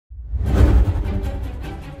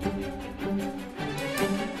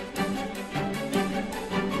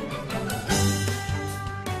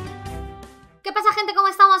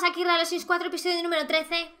aquí Sims 4, episodio número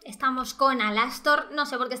 13. Estamos con Alastor, no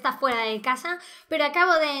sé por qué está fuera de casa, pero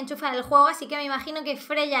acabo de enchufar el juego, así que me imagino que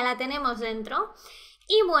Freya la tenemos dentro.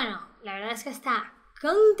 Y bueno, la verdad es que está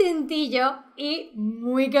contentillo y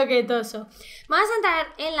muy coquetoso. Vamos a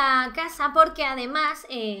entrar en la casa porque además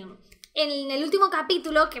en el último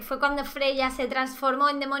capítulo, que fue cuando Freya se transformó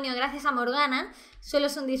en demonio gracias a Morgana, solo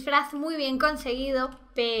es un disfraz muy bien conseguido,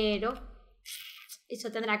 pero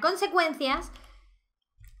eso tendrá consecuencias.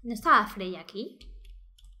 ¿No estaba Freya aquí?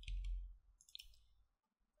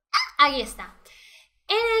 Aquí está.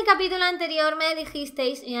 En el capítulo anterior me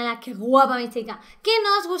dijisteis, mira qué guapa mi chica, que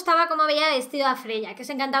no os gustaba cómo había vestido a Freya, que os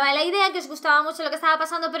encantaba la idea, que os gustaba mucho lo que estaba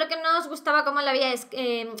pasando, pero que no os gustaba cómo la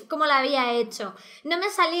había hecho. No me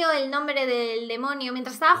salió el nombre del demonio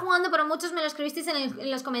mientras estaba jugando, pero muchos me lo escribisteis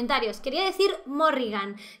en los comentarios. Quería decir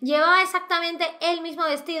Morrigan. Llevaba exactamente el mismo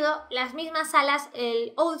vestido, las mismas alas,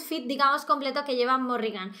 el outfit, digamos, completo que lleva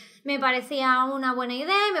Morrigan. Me parecía una buena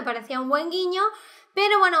idea y me parecía un buen guiño.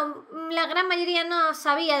 Pero bueno, la gran mayoría no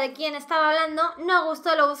sabía de quién estaba hablando, no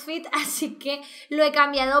gustó el outfit, así que lo he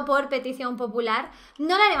cambiado por petición popular.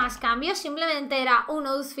 No le haré más cambios, simplemente era un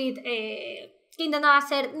outfit que intentaba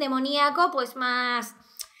ser demoníaco, pues más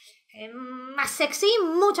sexy,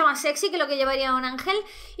 mucho más sexy que lo que llevaría un ángel.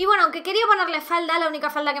 Y bueno, aunque quería ponerle falda, la única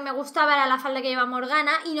falda que me gustaba era la falda que lleva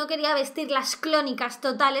Morgana y no quería vestir las clónicas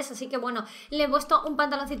totales, así que bueno, le he puesto un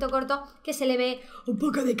pantaloncito corto que se le ve un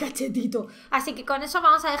poco de cachetito. Así que con eso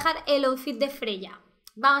vamos a dejar el outfit de Freya.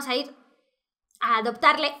 Vamos a ir a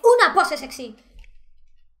adoptarle una pose sexy.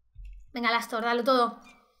 Venga, Alastor, dalo todo.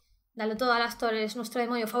 Dalo todo, Alastor, es nuestro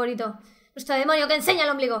demonio favorito. Nuestro demonio que enseña el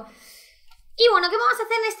ombligo. Y bueno, ¿qué vamos a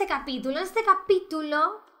hacer en este capítulo? En este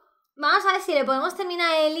capítulo vamos a ver si le podemos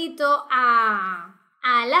terminar el hito a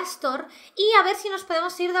Alastor y a ver si nos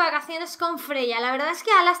podemos ir de vacaciones con Freya. La verdad es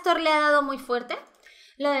que a Alastor le ha dado muy fuerte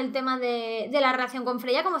lo del tema de la relación con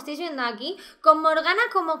Freya, como estáis viendo aquí. Con Morgana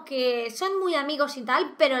como que son muy amigos y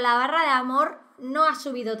tal, pero la barra de amor no ha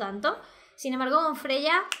subido tanto. Sin embargo, con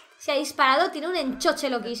Freya se ha disparado, tiene un enchoche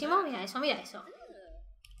loquísimo. Mira eso, mira eso.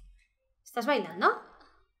 ¿Estás bailando?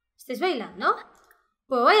 ¿Estáis bailando?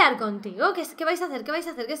 ¿Puedo bailar contigo? ¿Qué vais a hacer? ¿Qué vais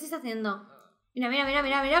a hacer? ¿Qué estáis haciendo? Mira, mira, mira,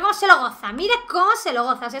 mira, mira cómo se lo goza. Mira cómo se lo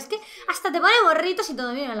goza. O sea, es que hasta te pone morritos y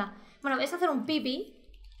todo, mírala. Bueno, vais a hacer un pipi.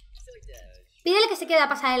 Pídele que se quede a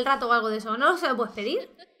pasar el rato o algo de eso. ¿No se lo puedes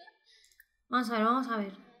pedir? Vamos a ver, vamos a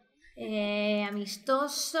ver.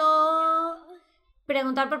 Amistoso.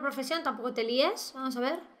 Preguntar por profesión, tampoco te líes. Vamos a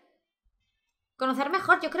ver. Conocer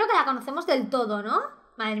mejor. Yo creo que la conocemos del todo, ¿no?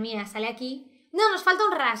 Madre mía, sale aquí. No, nos falta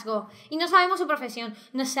un rasgo y no sabemos su profesión.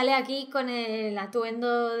 Nos sale aquí con el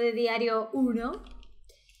atuendo de diario 1.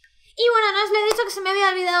 Y bueno, no os lo he dicho que se me había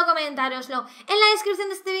olvidado comentároslo. En la descripción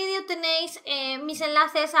de este vídeo tenéis mis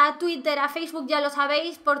enlaces a Twitter, a Facebook, ya lo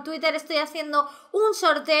sabéis. Por Twitter estoy haciendo un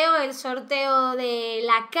sorteo, el sorteo de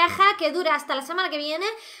la caja, que dura hasta la semana que viene.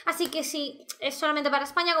 Así que sí, es solamente para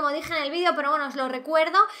España, como dije en el vídeo, pero bueno, os lo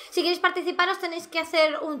recuerdo. Si queréis participar os tenéis que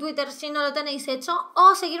hacer un Twitter si no lo tenéis hecho,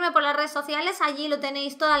 o seguirme por las redes sociales, allí lo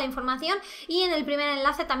tenéis toda la información. Y en el primer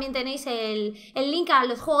enlace también tenéis el link a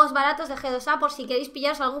los juegos baratos de G2A por si queréis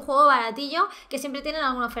pillaros algún juego baratillo, que siempre tienen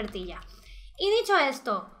alguna ofertilla. Y dicho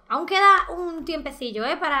esto, aún queda un tiempecillo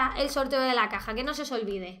para el sorteo de la caja, que no se os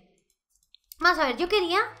olvide. Vamos a ver, yo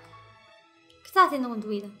quería... ¿Qué estás haciendo con tu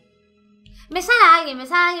vida? Me sale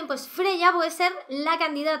alguien, pues Freya puede ser la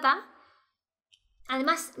candidata.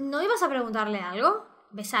 Además, ¿no ibas a preguntarle algo?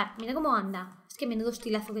 Besar, mira cómo anda. Es que menudo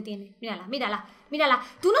estilazo que tiene. Mírala, mírala, mírala.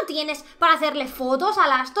 ¿Tú no tienes para hacerle fotos a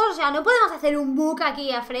Alastor? O sea, ¿no podemos hacer un book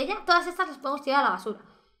aquí a Freya? Todas estas las podemos tirar a la basura.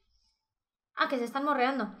 Ah, que se están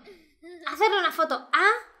morreando. Hacerle una foto a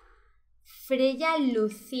Freya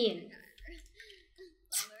Lucien.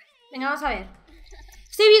 Venga, vamos a ver.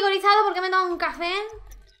 Estoy vigorizado porque me he tomado un café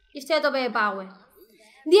y estoy a tope de power.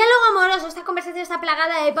 Diálogo amoroso. Esta conversación está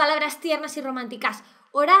plagada de palabras tiernas y románticas.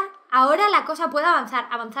 Ahora la cosa puede avanzar.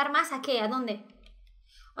 ¿Avanzar más a qué? ¿A dónde?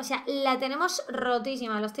 O sea, la tenemos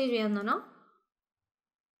rotísima, lo estáis viendo, ¿no?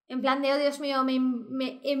 En plan de, oh Dios mío,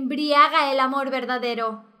 me embriaga el amor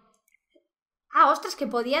verdadero. Ah, ostras, que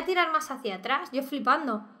podía tirar más hacia atrás. Yo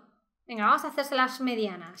flipando. Venga, vamos a hacerse las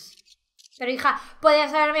medianas. Pero hija,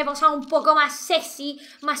 podrías haberme posado un poco más sexy,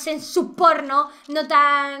 más en su porno, no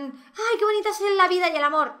tan... ¡Ay, qué bonita es la vida y el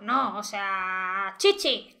amor! No, o sea...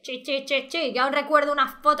 Chichi. Yo aún recuerdo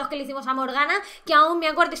unas fotos que le hicimos a Morgana, que aún me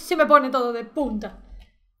acuerdo y se me pone todo de punta.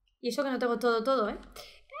 Y eso que no tengo todo, ¿eh?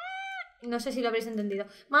 No sé si lo habréis entendido.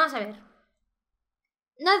 Vamos a ver.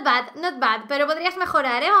 Not bad, pero podrías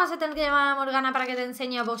mejorar, ¿eh? Vamos a tener que llamar a Morgana para que te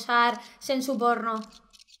enseñe a posar en su porno.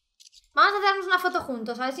 Vamos a hacernos una foto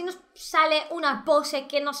juntos, a ver si nos sale una pose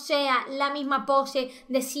que no sea la misma pose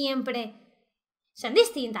de siempre. Son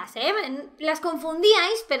distintas, ¿eh? Las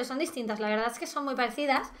confundíais, pero son distintas. La verdad es que son muy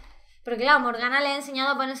parecidas. Pero claro, Morgana le ha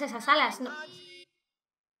enseñado a ponerse esas alas. No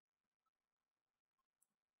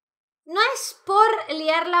es por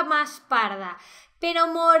liarla más parda, pero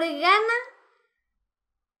Morgana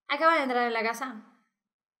acaba de entrar en la casa.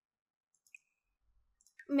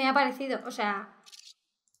 Me ha parecido, o sea...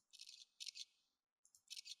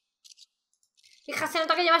 Hija, se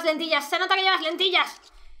nota que llevas lentillas, se nota que llevas lentillas.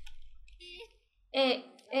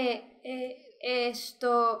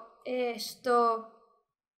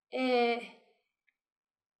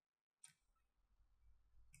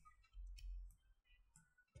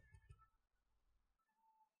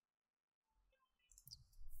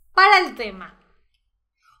 Para el tema.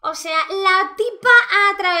 O sea, la tipa ha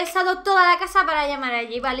atravesado toda la casa para llamar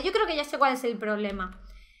allí. Vale, yo creo que ya sé cuál es el problema.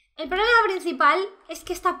 El problema principal es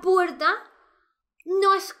que esta puerta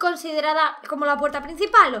no es considerada como la puerta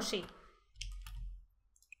principal, ¿o sí?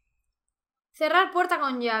 Cerrar puerta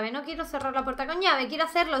con llave. No quiero cerrar la puerta con llave. Quiero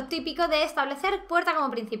hacer lo típico de establecer puerta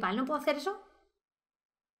como principal. ¿No puedo hacer eso?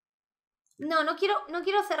 No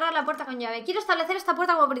quiero cerrar la puerta con llave. Quiero establecer esta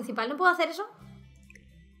puerta como principal. ¿No puedo hacer eso?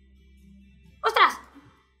 ¡Ostras!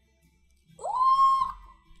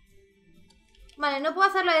 Vale, no puedo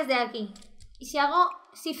hacerlo desde aquí. ¿Y si hago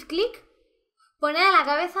shift click? ¿Poner a la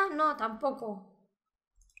cabeza? No, tampoco.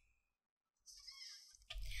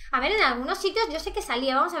 A ver, en algunos sitios yo sé que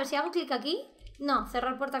salía. Vamos a ver si hago clic aquí. No,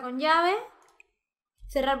 cerrar puerta con llave.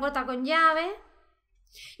 Cerrar puerta con llave.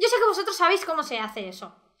 Yo sé que vosotros sabéis cómo se hace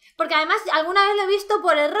eso. Porque además alguna vez lo he visto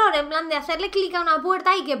por error. En plan de hacerle clic a una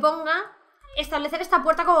puerta y que ponga establecer esta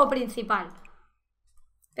puerta como principal.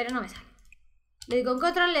 Pero no me sale. Le doy con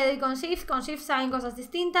control, le doy con shift. Con shift salen cosas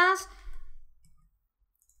distintas.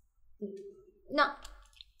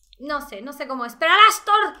 No sé cómo es. ¡Pero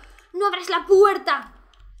Alastor! ¡No abres la puerta!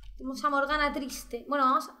 Tenemos a Morgana triste. Bueno,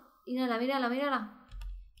 vamos a... Mírala.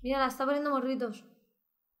 Mírala, está poniendo morritos.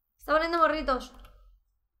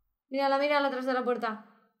 Mírala atrás de la puerta.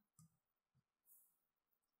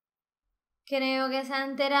 Creo que se ha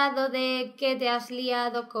enterado de que te has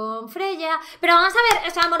liado con Freya. Pero vamos a ver,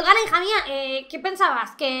 o sea, Morgana, hija mía, ¿qué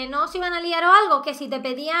pensabas? ¿Que no se iban a liar o algo? ¿Que si te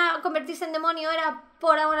pedía convertirse en demonio era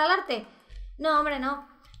por amor al arte? No, hombre, no.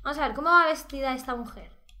 Vamos a ver, ¿cómo va vestida esta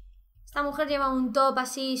mujer? Esta mujer lleva un top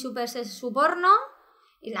así súper su porno,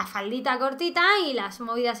 y la faldita cortita y las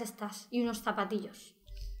movidas estas, y unos zapatillos.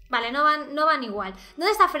 Vale, no van igual.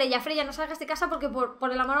 ¿Dónde está Freya? Freya, no salgas de casa porque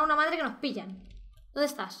por el amor a una madre que nos pillan. ¿Dónde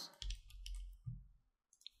estás?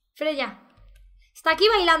 Freya. Está aquí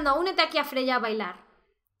bailando, únete aquí a Freya a bailar.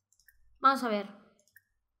 Vamos a ver.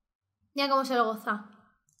 Mira cómo se lo goza.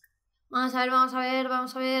 Vamos a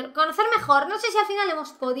ver. Conocer mejor. No sé si al final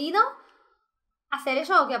hemos podido hacer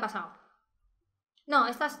eso o qué ha pasado. No,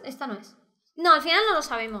 esta no es. No, al final no lo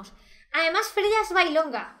sabemos. Además, Freya es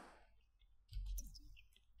bailonga.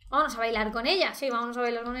 Vamos a bailar con ella. Sí, vamos a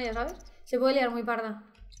bailar con ella, ¿sabes? Se puede liar muy parda.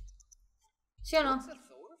 ¿Sí o no?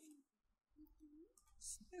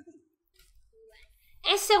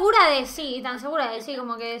 Es segura de sí, tan segura de sí,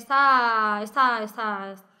 como que está...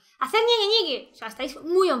 Hacer ñiqui. O sea, estáis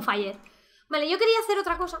muy on fire. Vale, yo quería hacer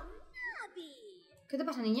otra cosa. ¿Qué te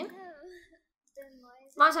pasa, niña?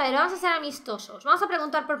 Vamos a ver, vamos a ser amistosos. Vamos a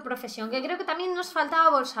preguntar por profesión, que creo que también nos faltaba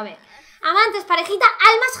por saber. Amantes, parejita,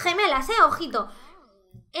 almas gemelas, ojito.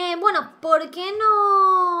 Bueno, ¿por qué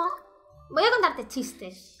no...? Voy a contarte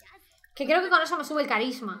chistes, que creo que con eso me sube el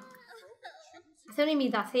carisma. Hacer una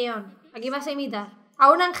imitación. ¿A quién vas a imitar?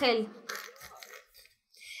 A un ángel.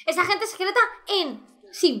 Esa gente secreta en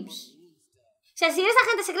Sims. O sea, si eres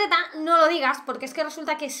agente secreta, no lo digas, porque es que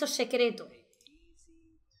resulta que eso es secreto.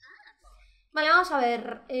 Vale, vamos a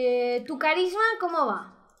ver. ¿Tu carisma cómo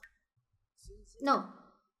va?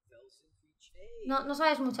 No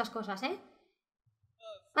sabes muchas cosas, ¿eh?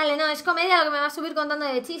 Vale, no, es comedia lo que me va a subir contando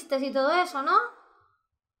de chistes y todo eso, ¿no?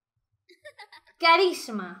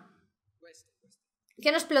 Carisma.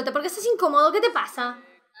 Que no explote, porque estás incómodo, ¿qué te pasa?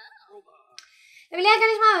 Habilidad de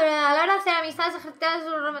carisma a la hora de hacer amistades, ejercitar...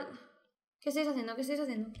 ¿Qué estáis haciendo? ¿Qué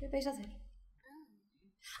vais a hacer?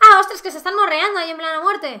 ¡Ah, ostras, que se están morreando ahí en plena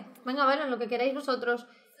muerte! Venga, bueno, lo que queráis vosotros.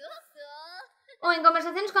 O en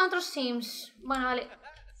conversaciones con otros sims. Bueno, vale.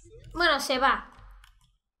 Bueno, se va.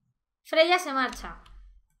 Freya se marcha.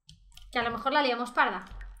 Que a lo mejor la liamos parda.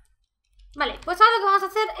 Vale, pues ahora lo que vamos a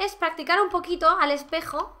hacer es practicar un poquito al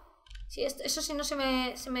espejo. Sí, eso sí no se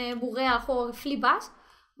me buguea el juego, que flipas.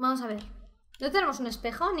 Vamos a ver. ¿No tenemos un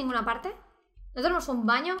espejo en ninguna parte? ¿No tenemos un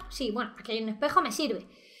baño? Sí, bueno, aquí hay un espejo, me sirve.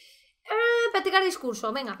 Practicar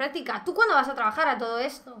discurso. Venga, practica. ¿Tú cuándo vas a trabajar a todo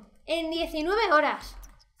esto? En 19 horas.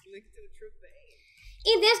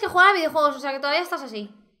 Y tienes que jugar a videojuegos, o sea que todavía estás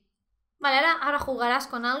así. Vale, ahora jugarás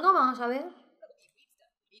con algo, vamos a ver.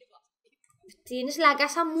 Tienes la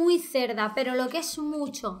casa muy cerda, pero lo que es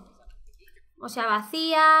mucho. O sea,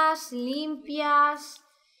 vacías, limpias.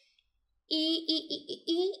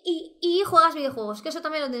 Y juegas videojuegos, que eso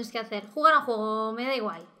también lo tienes que hacer. Jugar a un juego, me da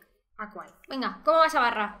igual. ¿A cuál? Venga, ¿cómo vas a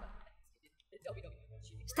barra?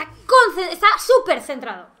 Está súper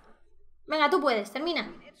centrado. Venga, tú puedes,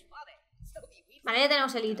 termina. Vale, ya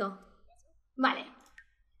tenemos el hito. Vale.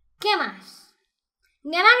 ¿Qué más?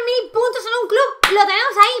 Ganar 1000 puntos en un club. Lo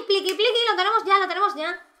tenemos ahí, pliqui pliqui, lo tenemos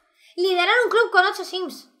ya. Liderar un club con 8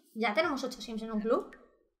 sims. Ya tenemos 8 sims en un club.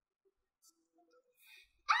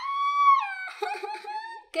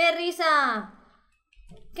 ¡Qué risa!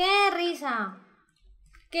 ¡Qué risa!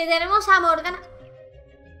 Que tenemos a Morgana.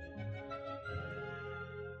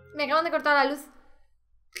 Me acaban de cortar la luz.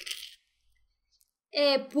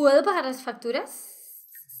 ¿Puedo pagar las facturas?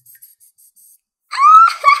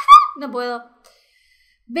 No puedo.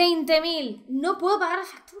 20.000. No puedo pagar las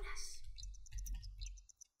facturas.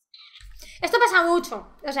 Esto pasa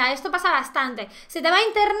mucho. O sea, esto pasa bastante. Se te va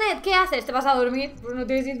internet, ¿qué haces? ¿Te vas a dormir? Pues no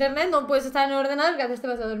tienes internet, no puedes estar en el ordenador, ¿qué haces? Te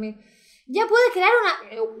vas a dormir. Ya puede crear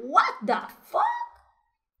una... ¿What the fuck?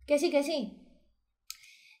 Que sí, que sí.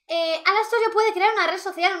 Alastor ya puede crear una red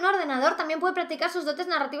social en un ordenador. También puede practicar sus dotes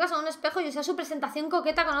narrativas en un espejo y usar su presentación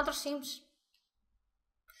coqueta con otros sims.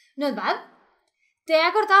 Not bad. Te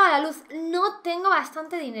ha cortado la luz. No tengo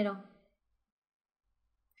bastante dinero.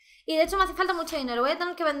 Y de hecho me hace falta mucho dinero. Voy a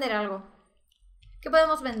tener que vender algo. ¿Qué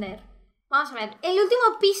podemos vender? Vamos a ver. El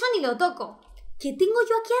último piso ni lo toco. ¿Qué tengo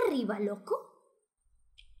yo aquí arriba, loco?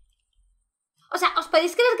 O sea, ¿os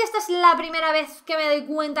podéis creer que esta es la primera vez que me doy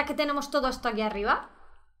cuenta que tenemos todo esto aquí arriba?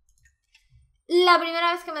 La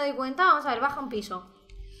primera vez que me doy cuenta. Vamos a ver, baja un piso.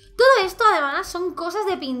 Todo esto además son cosas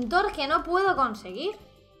de pintor que no puedo conseguir.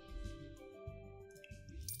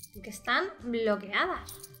 Que están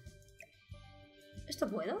bloqueadas. ¿Esto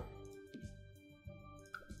puedo?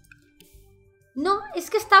 No, es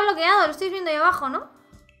que está bloqueado. Lo estáis viendo ahí abajo, ¿no?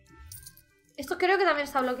 Esto creo que también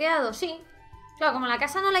está bloqueado, sí. Claro, como la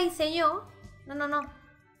casa no la hice yo. No.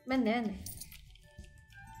 Vende.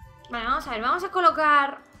 Vale, vamos a ver. Vamos a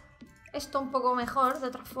colocar esto un poco mejor, de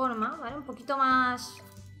otra forma, ¿vale? Un poquito más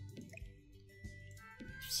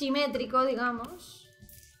simétrico, digamos.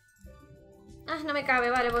 Ah, no me cabe,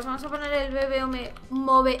 vale, pues vamos a poner el BB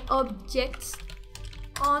Move Objects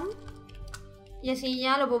On. Y así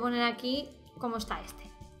ya lo puedo poner aquí como está este.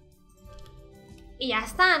 Y ya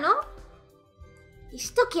está, ¿no?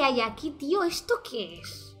 ¿Esto qué hay aquí, tío? ¿Esto qué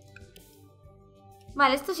es?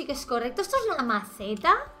 Vale, esto sí que es correcto. ¿Esto es una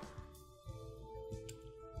maceta?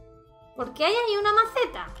 ¿Por qué hay ahí una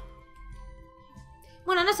maceta?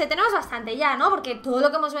 Bueno, no sé, tenemos bastante ya, ¿no? Porque todo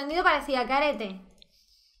lo que hemos vendido parecía carete.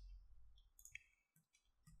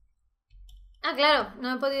 Ah, claro,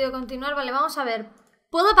 no he podido continuar. Vale, vamos a ver.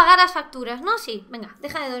 ¿Puedo pagar las facturas? No, sí. Venga,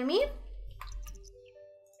 deja de dormir.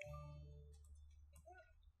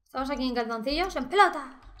 Estamos aquí en calzoncillos, en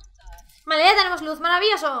pelota. Vale, ya tenemos luz,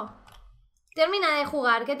 maravilloso. Termina de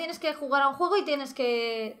jugar, que tienes que jugar a un juego y tienes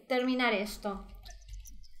que terminar esto.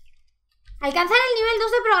 Alcanzar el nivel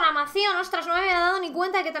 2 de programación. Ostras, no me había dado ni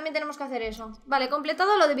cuenta de que también tenemos que hacer eso. Vale,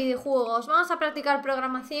 completado lo de videojuegos. Vamos a practicar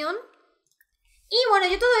programación. Y bueno,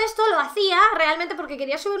 yo todo esto lo hacía realmente porque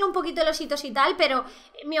quería subirle un poquito los hitos y tal, pero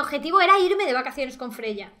mi objetivo era irme de vacaciones con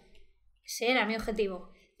Freya. Ese era mi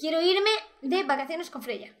objetivo. Quiero irme de vacaciones con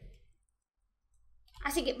Freya.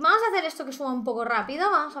 Así que vamos a hacer esto que suba un poco rápido.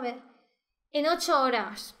 Vamos a ver. En 8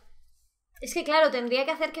 horas. Es que claro, tendría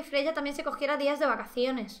que hacer que Freya también se cogiera días de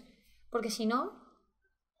vacaciones. Porque si no...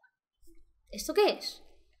 ¿Esto qué es?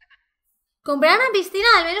 Comprar una piscina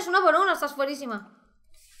de al menos 1 por 1. Estás fuerísima.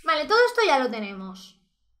 Vale, todo esto ya lo tenemos.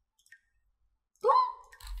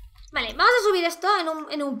 Vale, vamos a subir esto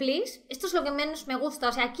en un please. Esto es lo que menos me gusta.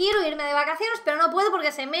 O sea, quiero irme de vacaciones, pero no puedo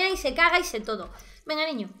porque se mea y se caga y se todo. Venga,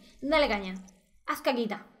 niño, dale caña. Haz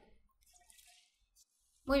caquita.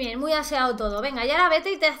 Muy bien, muy aseado todo. Venga, y ahora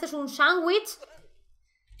vete y te haces un sándwich.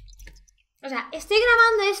 O sea, estoy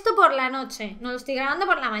grabando esto por la noche. No lo estoy grabando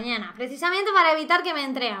por la mañana. Precisamente para evitar que me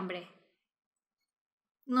entre hambre.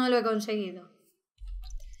 No lo he conseguido.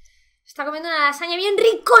 Está comiendo una lasaña bien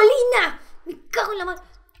ricolina. Me cago en la mano.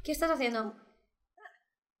 ¿Qué estás haciendo?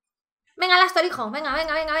 Venga, Alastor, hijo. Venga.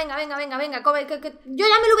 Come, yo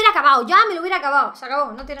ya me lo hubiera acabado. Se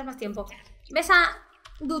acabó, no tienes más tiempo. Ves a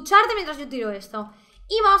ducharte mientras yo tiro esto.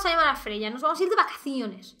 Y vamos a llamar a Freya. Nos vamos a ir de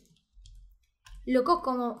vacaciones. Loco,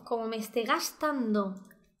 como me esté gastando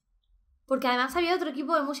Porque además había otro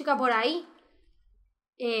equipo de música por ahí.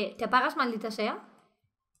 ¿Te apagas, maldita sea?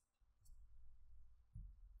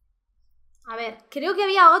 A ver, creo que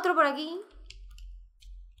había otro por aquí.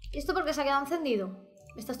 ¿Y esto por qué se ha quedado encendido?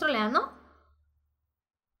 ¿Me estás troleando?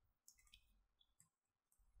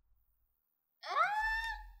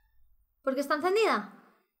 ¿Por qué está encendida?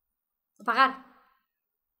 Apagar.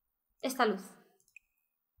 Esta luz.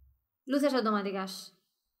 Luces automáticas.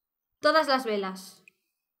 Todas las velas.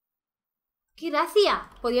 ¡Qué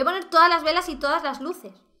gracia! Podría poner todas las velas y todas las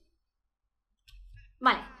luces.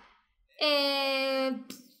 Vale.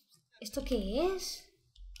 ¿Esto qué es?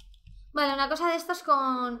 Vale, una cosa de estas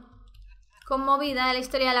con movida de la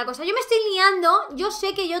historia de la cosa. Yo me estoy liando. Yo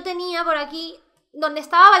sé que yo tenía por aquí donde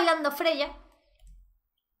estaba bailando Freya.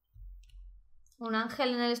 Un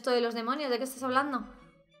ángel en el esto de los demonios. ¿De qué estás hablando?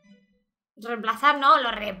 Reemplazar, no,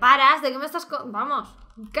 lo reparas. ¿De qué me estás...? Vamos,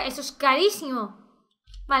 eso es carísimo.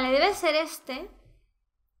 Vale, debe ser este.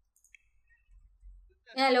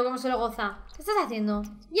 Míralo cómo se lo goza. ¿Qué estás haciendo?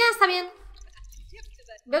 Ya, está bien.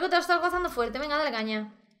 Veo que te lo estás gozando fuerte. Venga, dale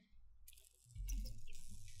caña.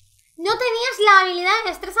 No tenías la habilidad de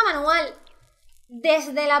destreza manual.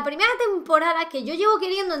 Desde la primera temporada que yo llevo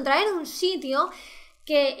queriendo entrar en un sitio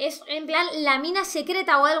que es en plan la mina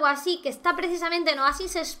secreta o algo así, que está precisamente en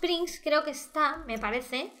Oasis Springs, creo que está, me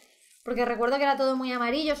parece, porque recuerdo que era todo muy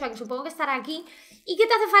amarillo, o sea que supongo que estará aquí, y que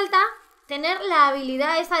te hace falta tener la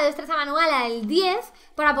habilidad esta de destreza manual al 10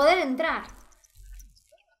 para poder entrar.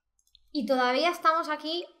 Y todavía estamos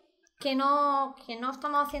aquí que no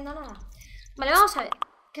estamos haciendo nada. Vale, vamos a ver.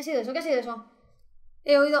 ¿Qué ha sido eso? ¿Qué ha sido eso?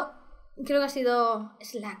 He oído... Creo que ha sido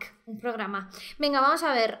Slack, un programa. Venga, vamos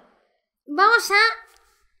a ver. Vamos a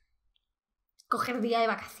coger día de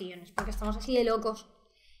vacaciones, porque estamos así de locos.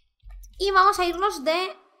 Y vamos a irnos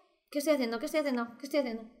de... ¿Qué estoy haciendo? ¿Qué estoy haciendo? ¿Qué estoy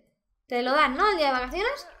haciendo? ¿Te lo dan, no? ¿El día de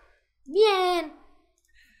vacaciones? ¡Bien!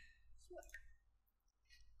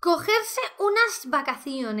 Cogerse unas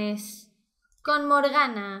vacaciones con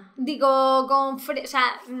Morgana. Digo, con Freya. O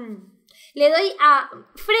sea, le doy a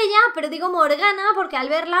Freya, pero digo Morgana porque al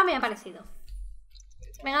verla me ha parecido.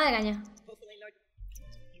 Venga, de caña.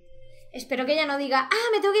 Espero que ella no diga,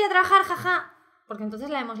 me tengo que ir a trabajar, jaja. Porque entonces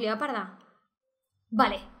la hemos liado parda.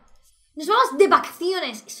 Vale. Nos vamos de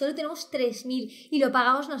vacaciones. Solo tenemos 3.000 y lo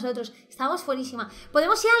pagamos nosotros. Estamos fuerísima.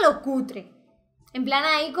 Podemos ir a lo cutre. En plan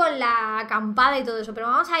ahí con la acampada y todo eso. Pero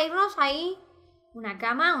vamos a irnos ahí. Una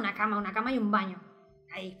cama y un baño.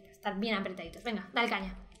 Ahí, para estar bien apretaditos. Venga, dale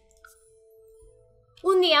caña.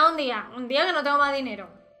 Un día que no tengo más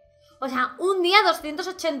dinero. O sea, un día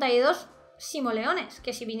 282 simoleones.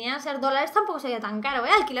 Que si vinieran a ser dólares tampoco sería tan caro,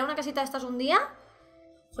 ¿eh? Alquilar una casita de estas un día.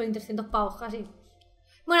 Joder, 300 pavos casi.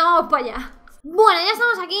 Bueno, vamos para allá. Bueno, ya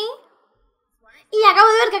estamos aquí. Y acabo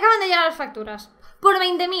de ver que acaban de llegar las facturas. Por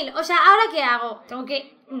 20.000. O sea, ¿ahora qué hago? Tengo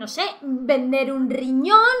que, no sé, vender un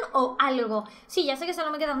riñón o algo. Sí, ya sé que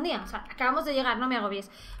solo me queda un día. O sea, acabamos de llegar, no me agobies.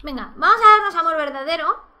 Venga, vamos a darnos amor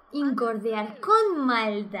verdadero. Incordiar con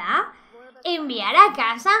maldad. Enviar a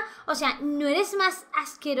casa. O sea, ¿no eres más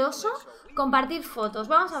asqueroso? Compartir fotos.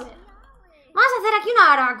 Vamos a ver. Vamos a hacer aquí una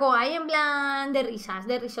barbacoa. Ahí en plan de risas,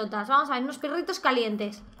 de risotas. Vamos a ver, unos perritos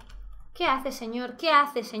calientes. ¿Qué hace, señor? ¿Qué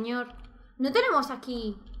hace, señor? ¿No tenemos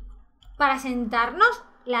aquí para sentarnos?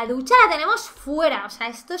 La ducha la tenemos fuera. O sea,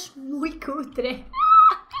 esto es muy cutre.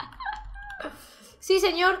 Sí,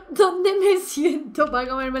 señor. ¿Dónde me siento para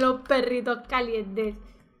comerme los perritos calientes?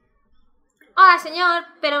 Hola, señor.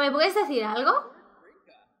 ¿Pero me puedes decir algo?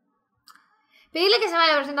 Pedirle que se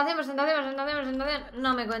vaya. Presentación.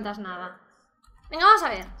 No me cuentas nada. Venga, vamos a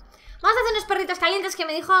ver. Vamos a hacer unos perritos calientes que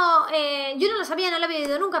me dijo... yo no lo sabía, no lo había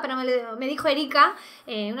oído nunca, pero me dijo Erika,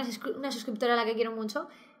 una suscriptora a la que quiero mucho,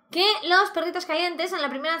 que los perritos calientes en la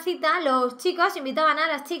primera cita, los chicos invitaban a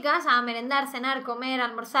las chicas a merendar, cenar, comer,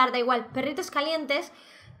 almorzar, da igual, perritos calientes,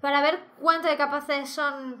 para ver cuánto de capaces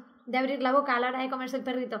son de abrir la boca a la hora de comerse el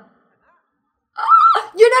perrito. ¡Oh!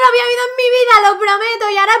 Yo no lo había oído en mi vida, lo prometo,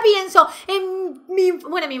 y ahora pienso en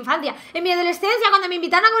mi infancia, en mi adolescencia, cuando me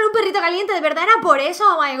invitaron a comer un perrito caliente, de verdad era por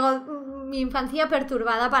eso, oh my god, mi infancia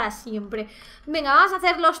perturbada para siempre. Venga, vamos a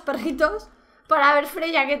hacer los perritos para ver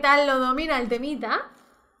Freya qué tal lo domina el temita.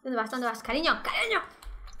 ¿Dónde vas? ¿Dónde vas? Cariño, cariño.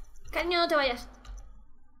 Cariño, no te vayas.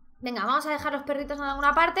 Venga, vamos a dejar los perritos en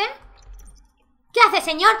alguna parte. ¿Qué hace,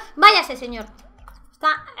 señor? Váyase, señor.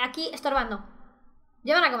 Está aquí estorbando.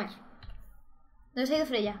 Llevan a comer. ¿Dónde se ha ido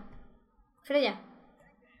Freya? Freya.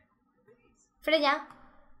 Freya.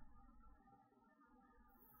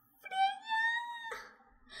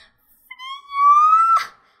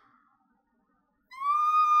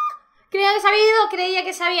 Creía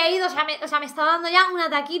que se había ido, o sea, me estaba dando ya un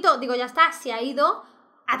ataquito. Digo, ya está, se ha ido.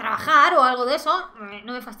 a trabajar o algo de eso.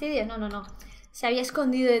 No me fastidies, no, no, no. Se había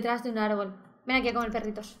escondido detrás de un árbol. Ven aquí a comer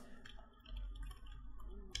perritos.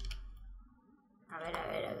 A ver, a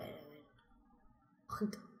ver, a ver, a ver.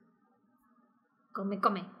 Ojito. Come,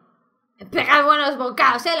 come. Me pega buenos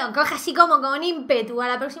bocados, lo coge así como con ímpetu. A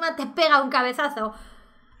la próxima te pega un cabezazo.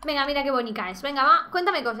 Venga, mira qué bonita es. Venga, va,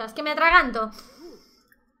 cuéntame cosas, que me atraganto.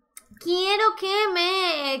 Quiero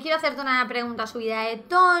hacerte una pregunta subida de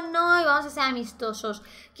tono y vamos a ser amistosos.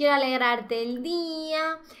 Quiero alegrarte el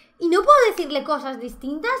día. Y no puedo decirle cosas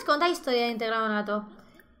distintas. Conta historia de integrado nato.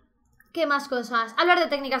 ¿Qué más cosas? Hablar de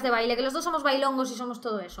técnicas de baile, que los dos somos bailongos y somos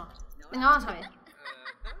todo eso. Venga, vamos a ver.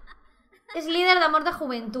 Es líder de amor de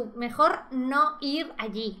juventud. Mejor no ir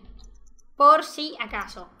allí. Por si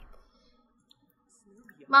acaso.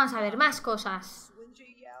 Vamos a ver, más cosas.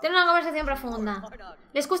 Tener una conversación profunda.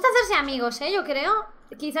 Les cuesta hacerse amigos, yo creo.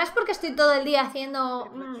 Quizás porque estoy todo el día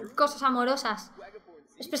haciendo cosas amorosas.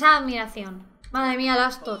 Expresar admiración. Madre mía,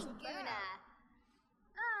 Alastor.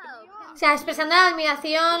 O sea, expresando la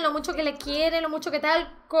admiración, lo mucho que le quiere, lo mucho que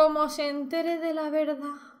tal, como se entere de la verdad.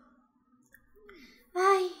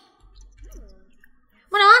 Ay.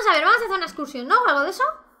 Bueno, vamos a ver, vamos a hacer una excursión, ¿no? ¿O algo de eso?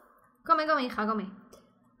 Come, come, hija, come.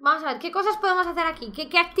 Vamos a ver, ¿qué cosas podemos hacer aquí?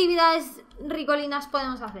 ¿Qué actividades ricolinas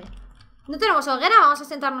podemos hacer? No tenemos hoguera, vamos a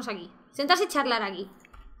sentarnos aquí. Sentarse y charlar aquí.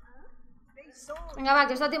 Venga, va,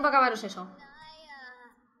 que os da tiempo a acabaros eso.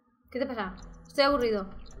 ¿Qué te pasa? Estoy aburrido.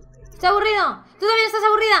 ¡Estoy aburrido! ¡Tú también estás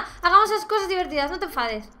aburrida! Hagamos esas cosas divertidas, no te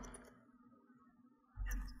enfades.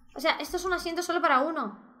 O sea, esto es un asiento solo para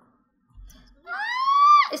uno.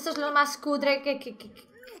 Esto es lo más cutre que...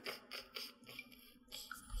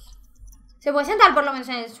 ¿Se puede sentar por lo menos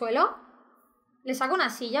en el suelo? ¿Le saco una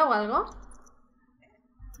silla o algo?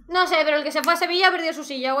 No sé, pero el que se fue a Sevilla perdió su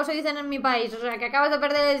silla, o eso dicen en mi país. O sea, que acabas de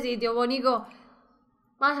perder el sitio, bonico.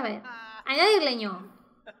 Vamos a ver. Añadir leño.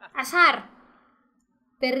 Asar.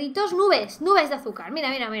 Perritos, nubes de azúcar. Mira,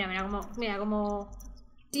 mira, mira, mira cómo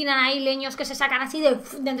tiran ahí leños que se sacan así de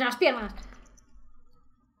entre las piernas.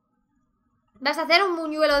 ¿Vas a hacer un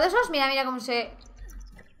buñuelo de esos? Mira, mira cómo se...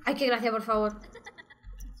 Ay, qué gracia, por favor.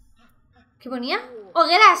 ¿Qué ponía?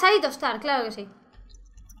 Hoguera, asar y tostar, claro que sí.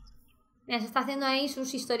 Mira, se está haciendo ahí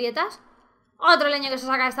sus historietas. Otro leño que se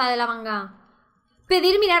saca esta de la manga.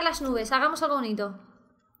 Pedir mirar las nubes, hagamos algo bonito.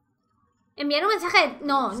 Enviar un mensaje.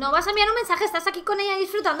 No, no vas a enviar un mensaje, estás aquí con ella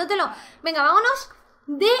disfrutándotelo. Venga, vámonos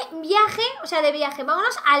de viaje. O sea, de viaje,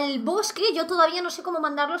 vámonos al bosque. Yo todavía no sé cómo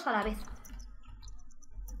mandarlos a la vez.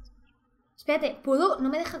 Espérate, ¿puedo? No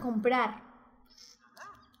me deja comprar.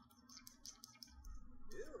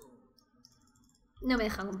 No me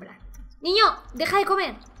deja comprar. Niño, deja de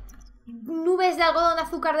comer nubes de algodón de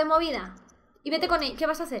azúcar de movida. Y vete con él, ¿qué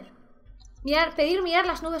vas a hacer? Pedir mirar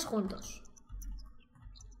las nubes juntos.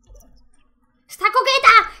 ¡Está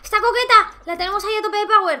coqueta! ¡Está coqueta! La tenemos ahí a tope de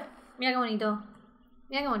power. Mira qué bonito.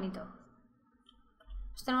 Mira qué bonito.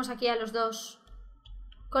 Los tenemos aquí a los dos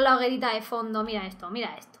con la hoguerita de fondo. Mira esto,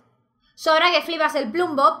 mira esto. Sobra que flipas el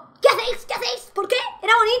plumbo. ¿Qué hacéis? ¿Qué hacéis? ¿Por qué?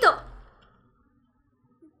 Era bonito.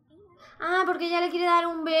 Ah, porque ella le quiere dar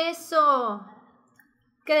un beso.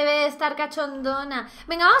 Que debe de estar cachondona.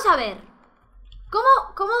 Venga, vamos a ver.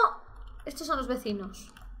 ¿Cómo? Estos son los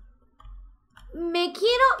vecinos. Me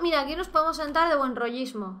quiero... Mira, aquí nos podemos sentar de buen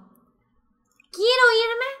rollismo. Quiero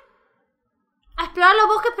irme a explorar los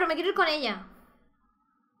bosques, pero me quiero ir con ella.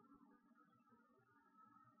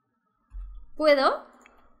 ¿Puedo?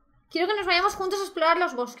 Quiero que nos vayamos juntos a explorar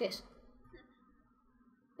los bosques.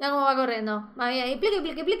 Mira cómo va corriendo. Va ahí, pliqui,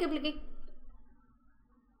 pliqui, pliqui, pliqui.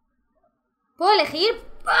 ¿Puedo elegir?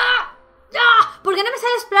 ¡Ah! ¡Ah! ¿Por qué no me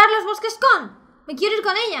sale a explorar los bosques con? Me quiero ir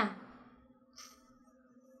con ella.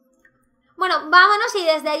 Bueno, vámonos y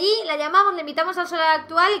desde allí la llamamos, le invitamos al solar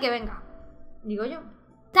actual y que venga. Digo yo.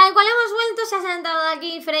 Tal cual hemos vuelto, se ha sentado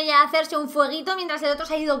aquí Freya a hacerse un fueguito mientras el otro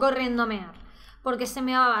se ha ido corriendo a mear. Porque se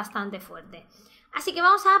meaba bastante fuerte. Así que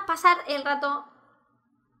vamos a pasar el rato...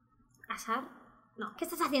 ¿Asar? No, ¿qué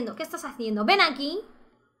estás haciendo? ¿Qué estás haciendo? Ven aquí.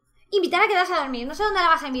 Invitar a quedarse a dormir. No sé dónde la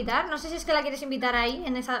vas a invitar. No sé si es que la quieres invitar ahí,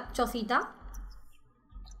 en esa chocita.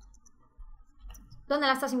 ¿Dónde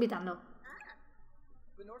la estás invitando?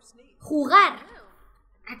 Jugar.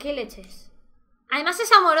 ¿A qué leches? Además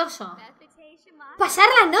es amoroso. Pasar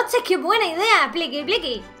la noche, qué buena idea. Pliqui,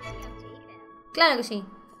 pliqui. Claro que sí.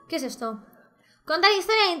 ¿Qué es esto? Contar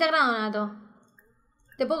historia de integrado nato.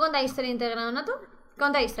 ¿Te puedo contar historia de integrado nato?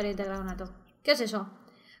 Contar historia de integrado nato. ¿Qué es eso?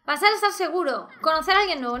 Pasar a estar seguro. Conocer a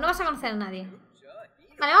alguien nuevo. No vas a conocer a nadie.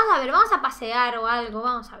 Vale, vamos a ver. Vamos a pasear o algo.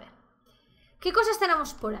 Vamos a ver. ¿Qué cosas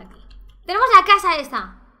tenemos por aquí? Tenemos la casa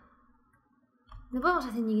esta. ¿No podemos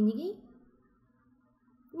hacer ñiqui ñiqui?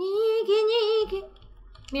 Ñiqui ñiqui.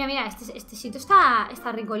 Mira, mira, este sitio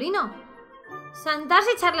está ricolino.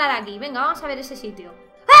 Sentarse y charlar aquí. Venga, vamos a ver ese sitio.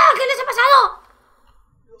 ¡Ah! ¿Qué les ha pasado?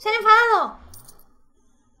 Se han enfadado.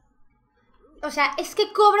 O sea, es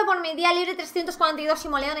que cobro por mi día libre 342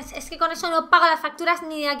 simoleones. Es que con eso no pago las facturas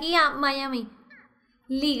ni de aquí a Miami.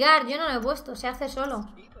 Ligar, yo no lo he puesto, se hace solo.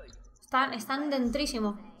 Están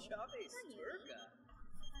dentrísimo.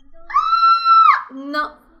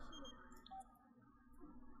 No.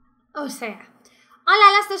 O sea. Hola,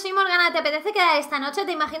 Alastor, soy Morgana. ¿Te apetece quedar esta noche?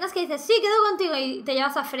 ¿Te imaginas que dices, sí, quedo contigo y te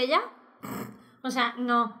llevas a Freya? O sea,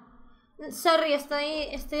 no. Sorry,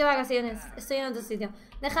 estoy de vacaciones. Estoy en otro sitio.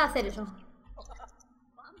 Deja de hacer eso.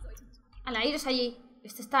 Ala, iros allí.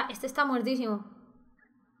 Este está muertísimo.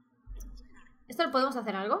 ¿Esto lo podemos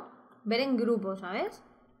hacer algo? Ver en grupo, ¿sabes?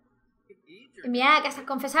 Enviar a casa,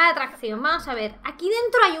 confesar atracción. Vamos a ver. Aquí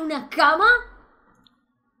dentro hay una cama.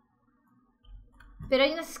 Pero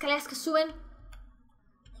hay unas escaleras que suben.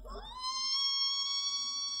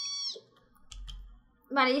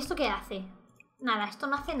 Vale, ¿y esto qué hace? Nada, esto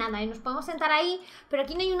no hace nada. Y nos podemos sentar ahí. Pero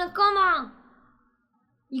aquí no hay una cama.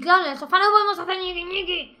 Y claro, en el sofá no podemos hacer ñiqui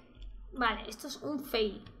ñiqui. Vale, esto es un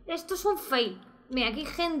fail. Esto es un fail. Mira, aquí hay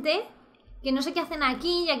gente que no sé qué hacen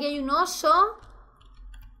aquí. Y aquí hay un oso.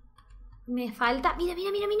 Me falta... Mira,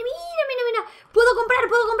 mira, mira, mira, mira, mira, mira. Puedo comprar,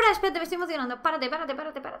 puedo comprar. Espérate, me estoy emocionando. Párate, párate,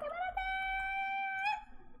 párate, párate, párate.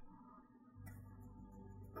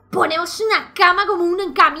 Ponemos una cama como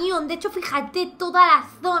un camión. De hecho, fíjate toda la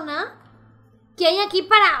zona que hay aquí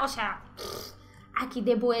para... O sea, aquí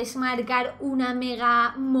te puedes marcar una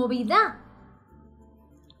mega movida.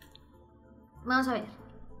 Vamos a ver.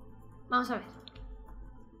 Vamos a ver.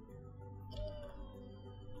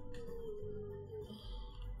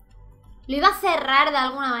 Lo iba a cerrar de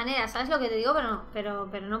alguna manera, ¿sabes lo que te digo? Pero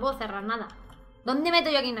no puedo cerrar nada. ¿Dónde meto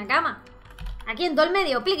yo aquí una cama? Aquí en todo el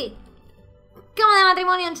medio, pliqui. Cama de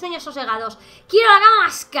matrimonio en sueños sosegados. Quiero la cama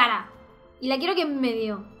más cara. Y la quiero aquí en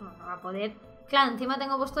medio. No va a poder. Claro, encima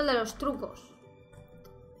tengo puesto el de los trucos.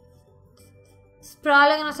 Es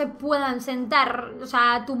probable que no se puedan sentar, o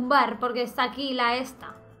sea, tumbar, porque está aquí la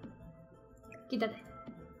esta. Quítate.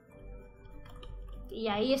 Y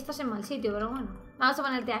ahí estás en mal sitio, pero bueno. Vamos a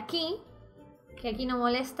ponerte aquí, que aquí no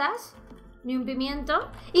molestas. Ni un pimiento.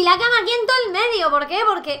 Y la cama aquí en todo el medio. ¿Por qué?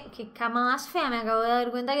 Porque... ¿Qué cama más fea? Me acabo de dar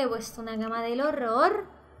cuenta que he puesto una cama del horror.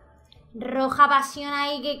 Roja pasión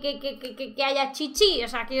ahí que haya chichi. O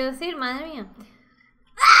sea, quiero decir, madre mía.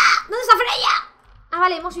 ¡Ah! ¿Dónde está Freya? Ah,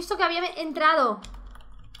 vale, hemos visto que había entrado.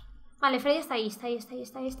 Vale, Freya está ahí, está ahí, está ahí,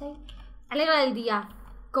 está ahí, está ahí. Alegra del día.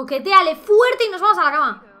 Coqueteale fuerte y nos vamos a la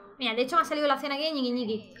cama. Mira, de hecho me ha salido la acción aquí de ñiqui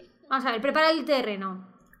ñiqui. Vamos a ver, prepara el terreno.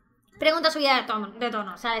 Pregunta subida de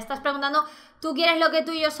tono. O sea, estás preguntando, ¿tú quieres lo que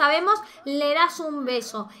tú y yo sabemos? Le das un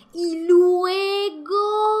beso. Y luego...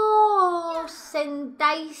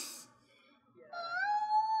 Sentarse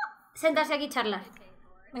aquí y charlar.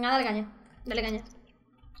 Venga, dale caña. Dale caña.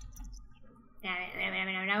 Mira, mira, mira,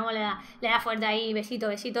 mira, mira cómo le da fuerte ahí. Besito,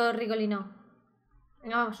 besito ricolino.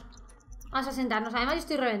 Venga, vamos. Vamos a sentarnos. Además yo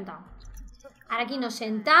estoy reventado. Ahora aquí nos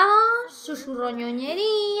sentamos.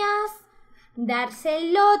 Susurroñoñerías. Darse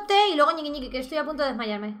el lote. Y luego ñiqui ñiqui, que estoy a punto de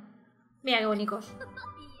desmayarme. Mira qué bonicos.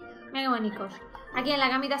 Mira qué bonicos. Aquí en la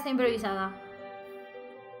camita está improvisada.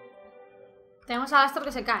 Tenemos a Alastor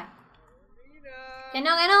que se cae. Que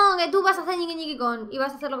no, que tú vas a hacer ñiqui ñiqui y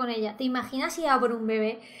vas a hacerlo con ella. ¿Te imaginas si va por un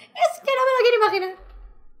bebé? Es que no me lo quiero imaginar.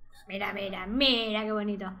 Mira, mira, mira qué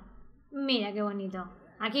bonito. Mira qué bonito.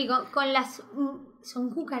 Aquí con las...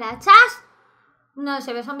 ¿Son cucarachas? No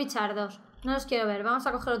se ve, son bichardos. No los quiero ver, vamos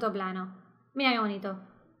a coger otro plano. Mira qué bonito.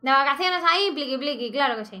 De vacaciones ahí, pliqui pliqui,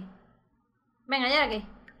 claro que sí. Venga, ¿y ahora qué?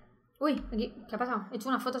 Uy, aquí, ¿qué ha pasado? ¿He hecho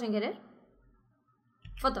una foto sin querer?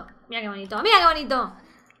 Foto, mira qué bonito, mira qué bonito.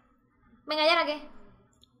 Venga, ¿y ahora qué?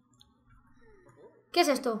 ¿Qué es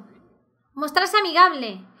esto? Mostrarse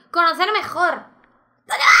amigable. Conocer mejor.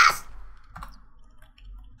 ¿Dónde vas?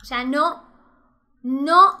 O sea, no.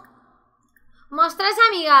 Mostrarse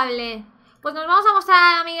amigable. Pues nos vamos a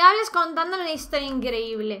mostrar amigables contándole una historia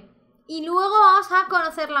increíble. Y luego vamos a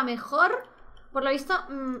conocerla mejor. Por lo visto,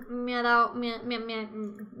 me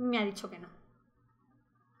ha dicho que no.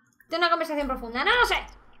 Tengo una conversación profunda. ¡No lo sé!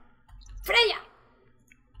 ¡Freya!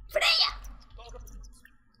 ¡Freya!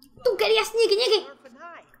 ¡Tú querías ñiqui ñiqui!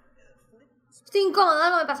 Estoy incómodo,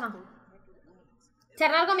 algo me pasa.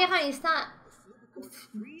 Charlar con vieja amistad.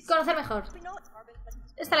 Conocer mejor.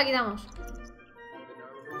 Esta la quitamos.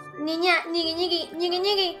 Niña, ñiqui ñiqui, ñiqui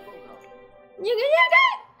ñiqui. ¡Ñiqui ñiqui!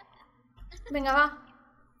 Venga, va.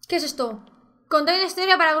 ¿Qué es esto? Contar una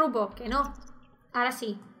historia para grupo. Que no. Ahora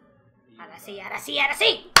sí. Ahora sí, ahora sí, ahora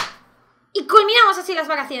sí. Y culminamos así las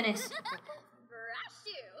vacaciones.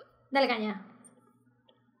 Dale caña.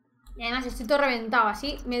 Y además estoy todo reventado,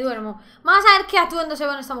 así me duermo. Vamos a ver qué atuendo se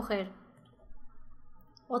ve en esta mujer.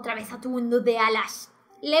 Otra vez atuendo de alas.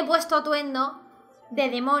 Le he puesto atuendo de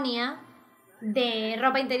demonia, de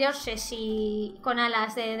ropa interior, si con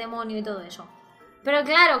alas de demonio y todo eso. Pero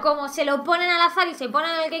claro, como se lo ponen al azar y se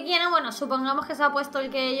ponen el que quieran, bueno, supongamos que se ha puesto el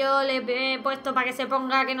que yo le he puesto para que se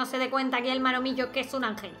ponga, que no se dé cuenta que el maromillo que es un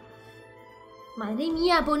ángel. Madre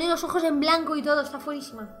mía, pone los ojos en blanco y todo, está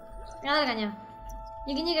fuerísima. Venga, dale caña.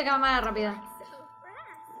 Ñiqui que cámara rápida.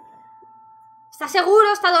 Está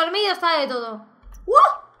seguro, está dormido, está de todo.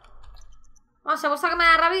 Vamos, se ha puesto a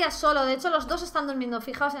cámara rápida solo. De hecho, los dos están durmiendo.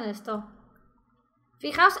 Fijaos en esto.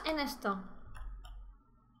 Fijaos en esto.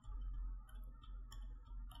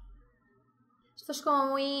 Esto es como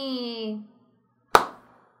muy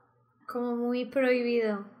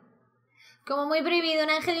prohibido. Como muy prohibido un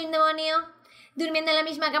ángel y un demonio durmiendo en la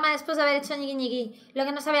misma cama después de haber hecho ñiqui. Lo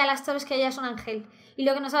que no sabe Alastor es que ella es un ángel. Y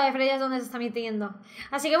lo que no sabe Freya es dónde se está metiendo.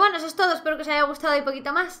 Así que bueno, eso es todo. Espero que os haya gustado y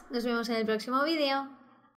poquito más. Nos vemos en el próximo vídeo.